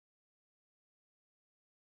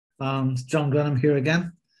John Glenham here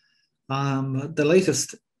again. The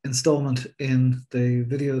latest installment in the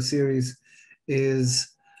video series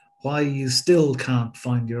is why you still can't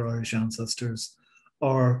find your Irish ancestors,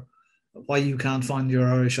 or why you can't find your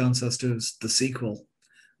Irish ancestors, the sequel.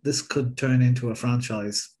 This could turn into a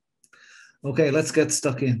franchise. Okay, let's get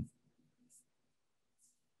stuck in.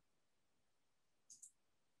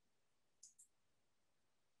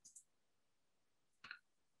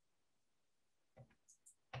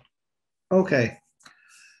 Okay.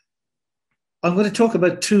 I'm going to talk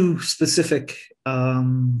about two specific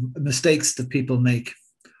mistakes that people make,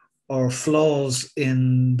 or flaws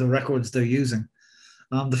in the records they're using.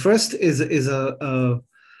 The first is a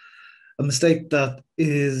mistake that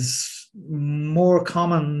is more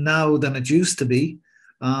common now than it used to be,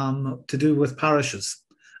 to do with parishes.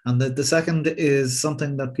 And the second is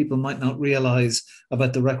something that people might not realize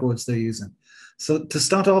about the records they're using. So to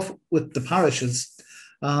start off with the parishes,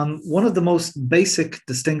 one of the most basic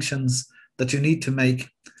distinctions that you need to make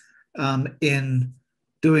in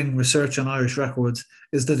doing research on Irish records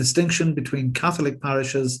is the distinction between Catholic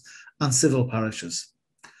parishes and civil parishes.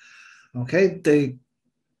 Okay, the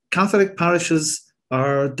Catholic parishes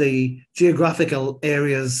are the geographical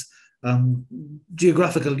areas,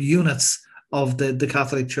 geographical units of the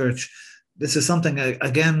Catholic Church. This is something,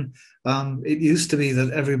 again, it used to be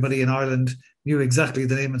that everybody in Ireland knew exactly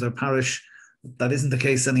the name of their parish. That isn't the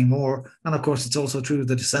case anymore. And of course, it's also true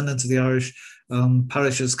the descendants of the Irish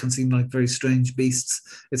parishes can seem like very strange beasts.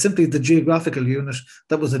 It's simply the geographical unit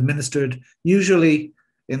that was administered, usually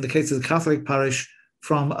in the case of the Catholic parish,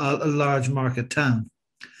 from a large market town.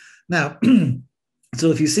 Now,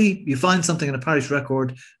 so if you find something in a parish record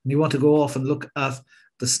and you want to go off and look at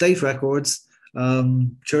the state records,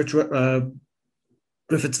 Griffith's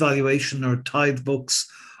valuation or tithe books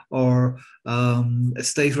or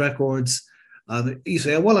estate records, you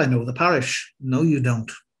say, well, I know the parish. No, you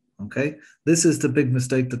don't. Okay, this is the big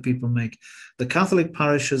mistake that people make. The Catholic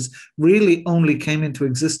parishes really only came into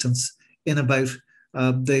existence in about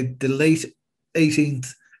the late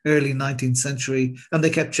 18th, early 19th century, and they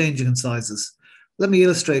kept changing in sizes. Let me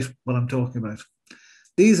illustrate what I'm talking about.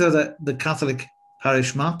 These are the Catholic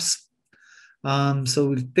parish maps. So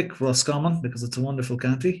we'll pick Roscommon because it's a wonderful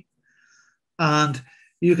county. And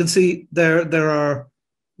you can see there are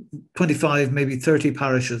 25, maybe 30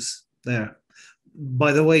 parishes there.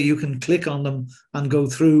 By the way, you can click on them and go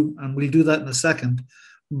through, and we'll do that in a second.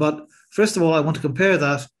 But first of all, I want to compare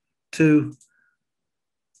that to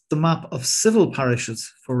the map of civil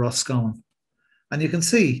parishes for Roscommon. And you can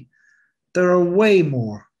see there are way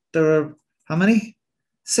more. There are, how many?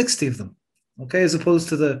 60 of them, okay, as opposed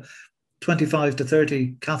to the 25 to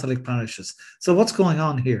 30 Catholic parishes. So what's going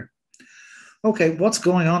on here? Okay, what's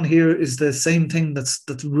going on here is the same thing that's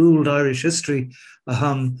ruled Irish history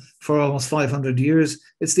for almost 500 years.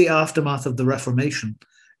 It's the aftermath of the Reformation.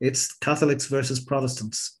 It's Catholics versus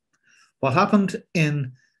Protestants. What happened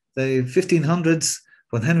in the 1500s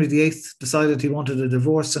when Henry VIII decided he wanted a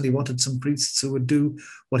divorce and he wanted some priests who would do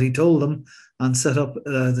what he told them and set up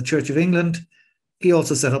the Church of England, he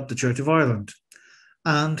also set up the Church of Ireland.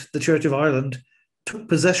 And the Church of Ireland took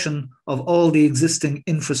possession of all the existing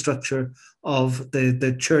infrastructure of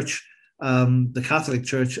the church, the Catholic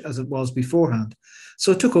Church as it was beforehand.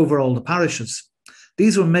 So it took over all the parishes.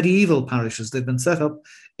 These were medieval parishes. They'd been set up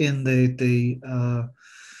in the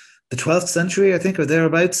 12th century, I think, or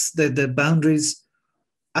thereabouts, the boundaries.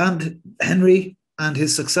 And Henry and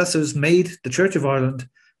his successors made the Church of Ireland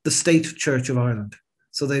the State Church of Ireland.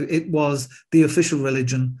 So it was the official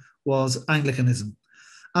religion was Anglicanism.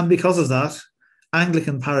 And because of that,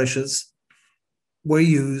 Anglican parishes were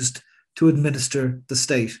used to administer the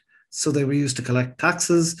state. So they were used to collect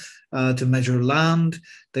taxes, to measure land.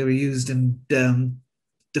 They were used in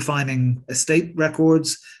defining estate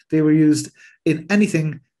records. They were used in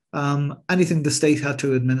anything the state had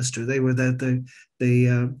to administer. They were the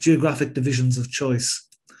geographic divisions of choice.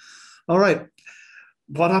 All right.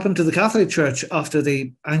 What happened to the Catholic Church after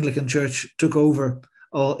the Anglican Church took over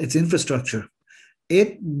all its infrastructure?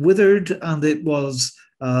 It withered and it was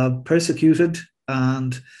persecuted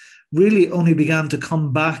and really only began to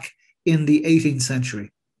come back in the 18th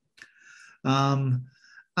century. And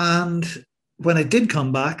when it did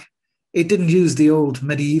come back, it didn't use the old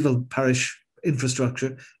medieval parish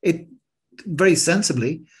infrastructure. It very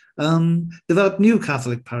sensibly developed new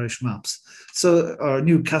Catholic parish maps, or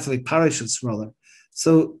new Catholic parishes, rather.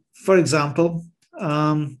 So, for example,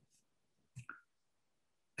 okay,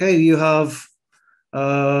 you have,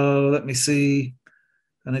 let me see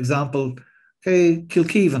an example. Okay,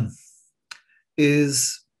 Kilkeevan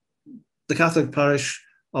is the Catholic parish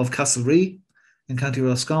of Castlerea. in County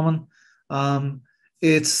Roscommon.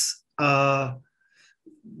 It's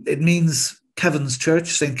it means Kevin's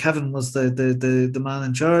church. Saint Kevin was the man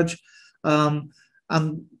in charge, and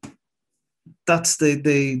that's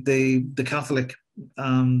the Catholic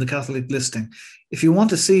listing. If you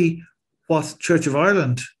want to see what Church of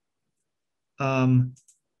Ireland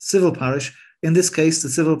civil parish, in this case, the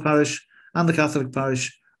civil parish and the Catholic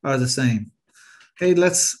parish are the same. Okay,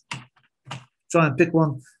 let's try and pick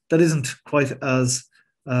one that isn't quite as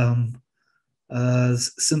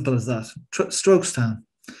simple as that. Strokestown.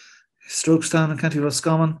 Strokestown in County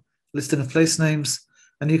Roscommon, listing of place names,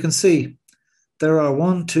 and you can see there are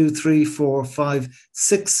 1, 2, 3, 4, 5,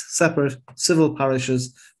 6 separate civil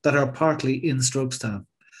parishes that are partly in Strokestown.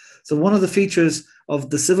 So one of the features of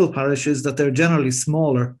the civil parish is that they're generally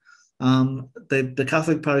smaller. The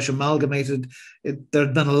Catholic parish amalgamated. There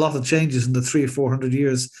had been a lot of changes in the 300 or 400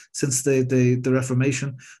 years since the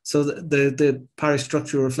Reformation, so the parish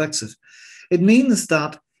structure reflects it. It means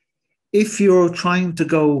that if you're trying to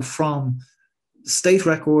go from state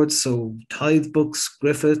records, so tithe books,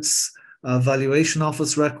 Griffiths, valuation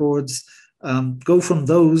office records, go from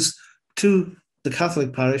those to the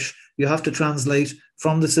Catholic parish, you have to translate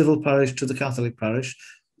from the civil parish to the Catholic parish,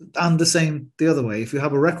 and the same the other way. If you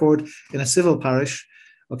have a record in a civil parish,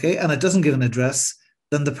 okay, and it doesn't give an address,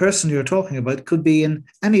 then the person you're talking about could be in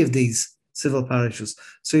any of these civil parishes.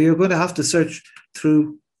 So you're going to have to search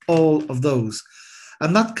through all of those.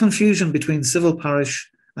 And that confusion between civil parish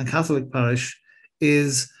and Catholic parish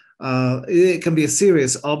is it can be a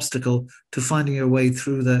serious obstacle to finding your way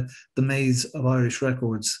through the maze of Irish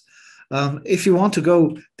records. If you want to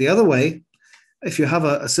go the other way, if you have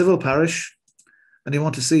a civil parish and you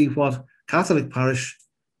want to see what Catholic parish,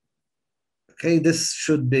 okay, this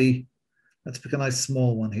should be, let's pick a nice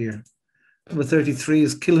small one here. Number 33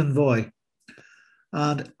 is Killinvoy.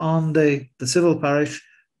 And on the civil parish,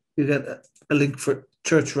 you get a link for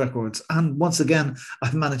church records. And once again,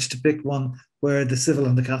 I've managed to pick one where the civil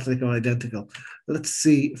and the Catholic are identical. Let's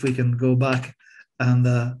see if we can go back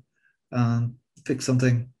and pick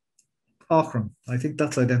something. Aughrim, I think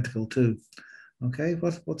that's identical too. Okay,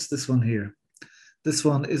 what's this one here? This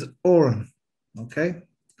one is Oran, okay?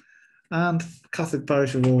 And Catholic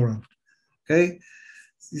parish of Oran, okay?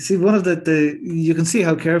 You see, one of you can see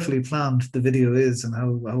how carefully planned the video is and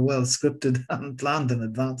how well scripted and planned in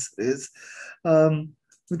advance it is. We'll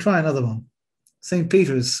try another one. St.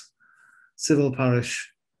 Peter's civil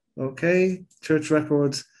parish, okay? Church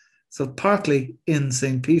records. So partly in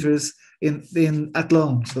St. Peter's, in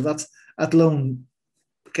Athlone. So that's Athlone,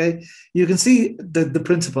 okay? You can see the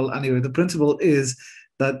principle anyway. The principle is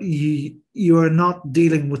that you are not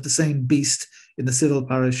dealing with the same beast in the civil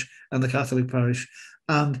parish and the Catholic parish.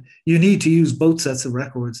 And you need to use both sets of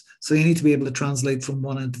records. So you need to be able to translate from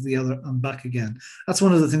one end to the other and back again. That's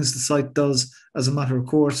one of the things the site does as a matter of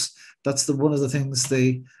course. That's one of the things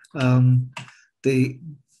the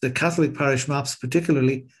Catholic parish maps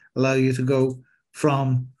particularly allow you to go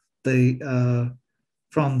from the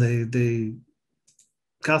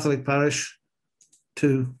Catholic parish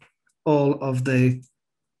to all of the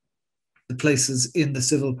places in the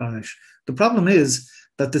civil parish. The problem is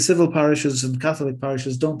that the civil parishes and Catholic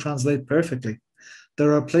parishes don't translate perfectly.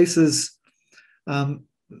 There are places, the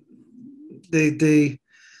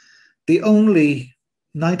only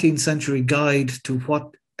 19th century guide to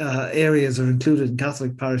what areas are included in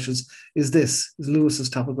Catholic parishes is Lewis's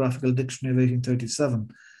Topographical Dictionary of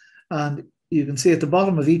 1837. And you can see at the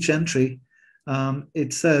bottom of each entry,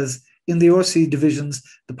 it says, in the RC divisions,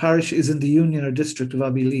 the parish is in the union or district of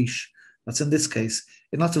Abbey-Leash. That's in this case.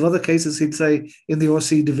 In lots of other cases, he'd say in the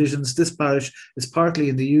RC divisions, this parish is partly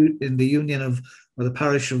in the union of, or the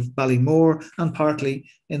parish of Ballymore, and partly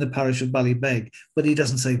in the parish of Ballybeg, but he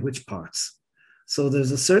doesn't say which parts. So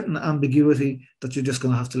there's a certain ambiguity that you're just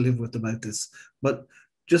going to have to live with about this. But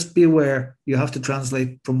just be aware, you have to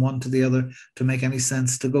translate from one to the other to make any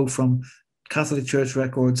sense, to go from Catholic Church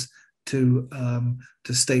records to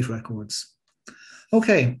state records.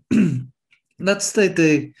 Okay, that's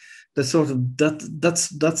the sort of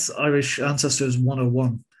that's Irish Ancestors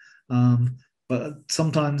 101. But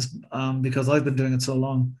sometimes because I've been doing it so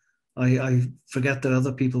long, I forget that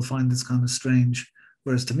other people find this kind of strange,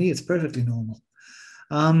 whereas to me it's perfectly normal.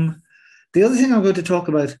 The other thing I'm going to talk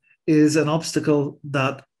about is an obstacle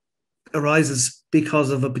that arises because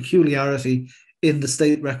of a peculiarity in the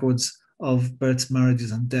state records of births,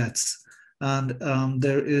 marriages, and deaths. And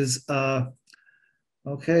there is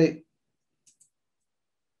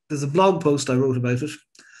there's a blog post I wrote about it,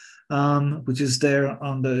 which is there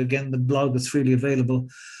on the blog that's freely available.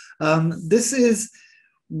 This is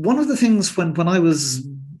one of the things when I was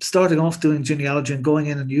starting off doing genealogy and going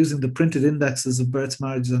in and using the printed indexes of births,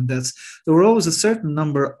 marriages, and deaths, there were always a certain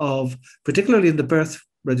number of, particularly in the birth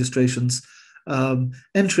registrations,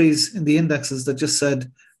 entries in the indexes that just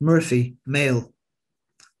said Murphy, male,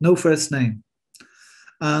 no first name.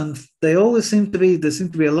 And they always seem to be, there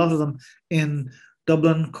seem to be a lot of them in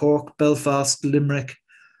Dublin, Cork, Belfast, Limerick.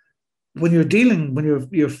 When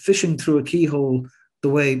you're fishing through a keyhole the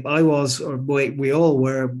way I was, or the way we all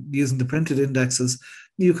were, using the printed indexes,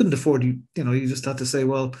 you couldn't afford, you just had to say,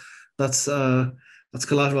 well, that's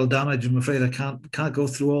collateral damage. I'm afraid I can't go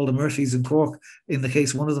through all the Murphys in Cork in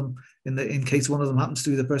case one of them happens to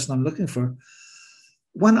be the person I'm looking for.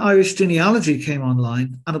 When Irish genealogy came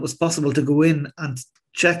online and it was possible to go in and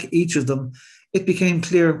check each of them, it became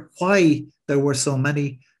clear why there were so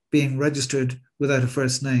many being registered without a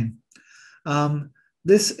first name.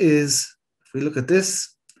 This is, if we look at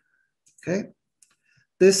this, okay,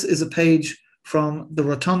 this is a page from the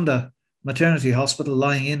Rotunda Maternity Hospital,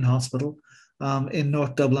 lying in hospital, in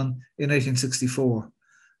North Dublin in 1864.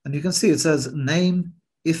 And you can see it says name,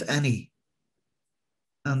 if any,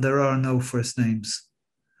 and there are no first names.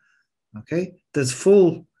 Okay, there's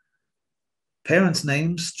full parents'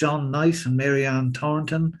 names, John Knight and Mary Ann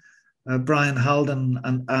Thornton, Brian Halden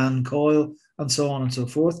and Anne Coyle, and so on and so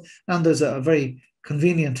forth. And there's a very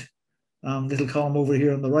convenient little column over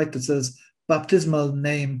here on the right that says baptismal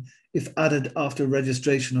name if added after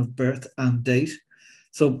registration of birth and date.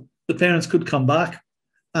 So the parents could come back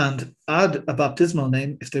and add a baptismal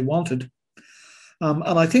name if they wanted. And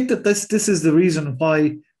I think that this is the reason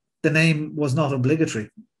why the name was not obligatory,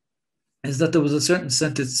 is that there was a certain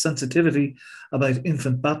sensitivity about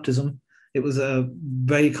infant baptism. It was a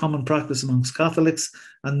very common practice amongst Catholics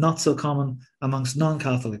and not so common amongst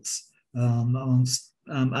non-Catholics, amongst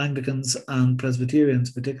Anglicans and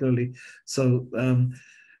Presbyterians particularly. So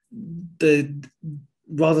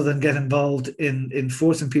rather than get involved in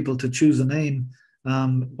forcing people to choose a name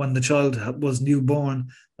when the child was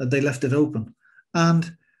newborn, they left it open.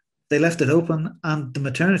 And they left it open, and the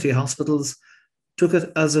maternity hospitals took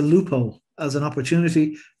it as a loophole, as an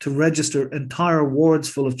opportunity to register entire wards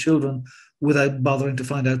full of children without bothering to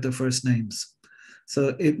find out their first names.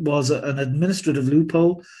 So it was an administrative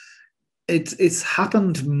loophole. It's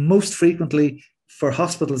happened most frequently for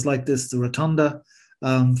hospitals like this, the Rotunda,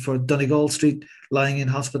 for Donegal Street lying in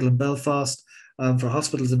hospital in Belfast, for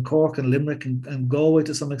hospitals in Cork and Limerick and Galway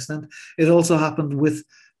to some extent. It also happened with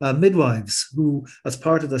midwives who, as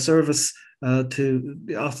part of the service, after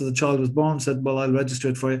the child was born, said, well, I'll register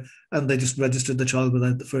it for you. And they just registered the child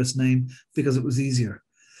without the first name because it was easier.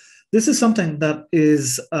 This is something that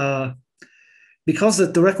is, because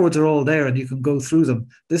the records are all there and you can go through them,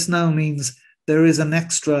 this now means there is an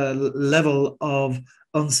extra level of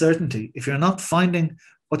uncertainty. If you're not finding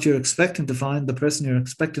what you're expecting to find, the person you're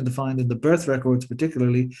expecting to find in the birth records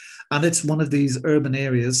particularly, and it's one of these urban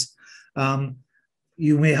areas,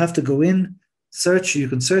 you may have to go in, search. You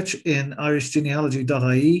can search in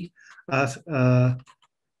irishgenealogy.ie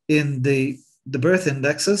in the birth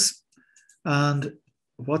indexes, and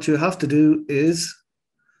what you have to do is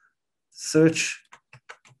search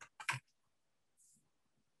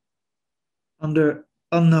under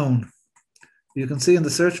unknown. You can see in the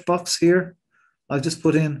search box here, I've just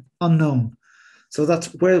put in unknown. So that's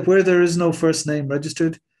where there is no first name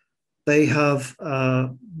registered. They've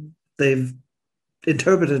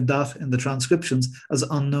interpreted that in the transcriptions as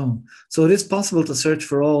unknown. So it is possible to search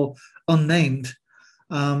for all unnamed.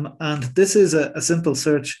 And this is a simple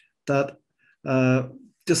search that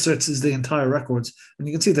just searches the entire records. And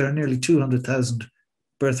you can see there are nearly 200,000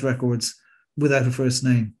 birth records without a first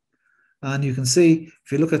name. And you can see,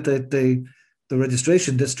 if you look at the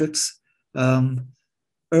registration districts,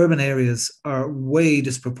 urban areas are way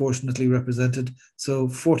disproportionately represented. So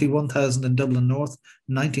 41,000 in Dublin North,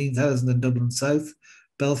 19,000 in Dublin South,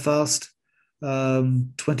 Belfast,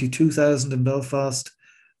 22,000 in Belfast,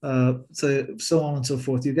 so on and so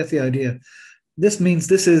forth. You get the idea. This means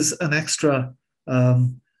this is an extra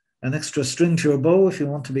string to your bow if you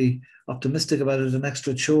want to be optimistic about it, an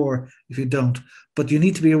extra chore if you don't. But you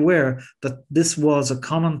need to be aware that this was a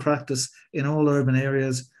common practice in all urban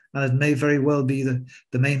areas, and it may very well be the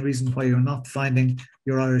main reason why you're not finding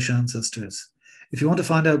your Irish ancestors. If you want to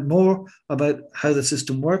find out more about how the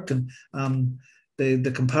system worked and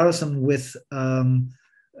the comparison with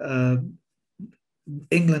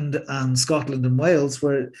England and Scotland and Wales,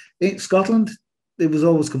 where in Scotland, it was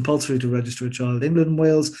always compulsory to register a child. England and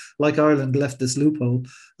Wales, like Ireland, left this loophole,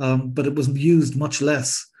 but it was used much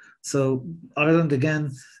less. So Ireland,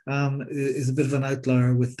 again, is a bit of an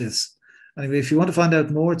outlier with this. Anyway, if you want to find out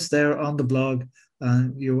more, it's there on the blog.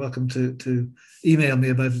 You're welcome to email me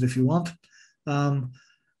about it if you want. Um,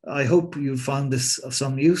 I hope you found this of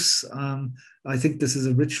some use. I think this is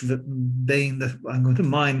a rich vein that I'm going to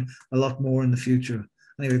mine a lot more in the future.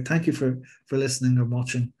 Anyway, thank you for listening or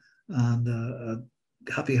watching, and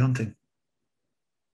happy hunting.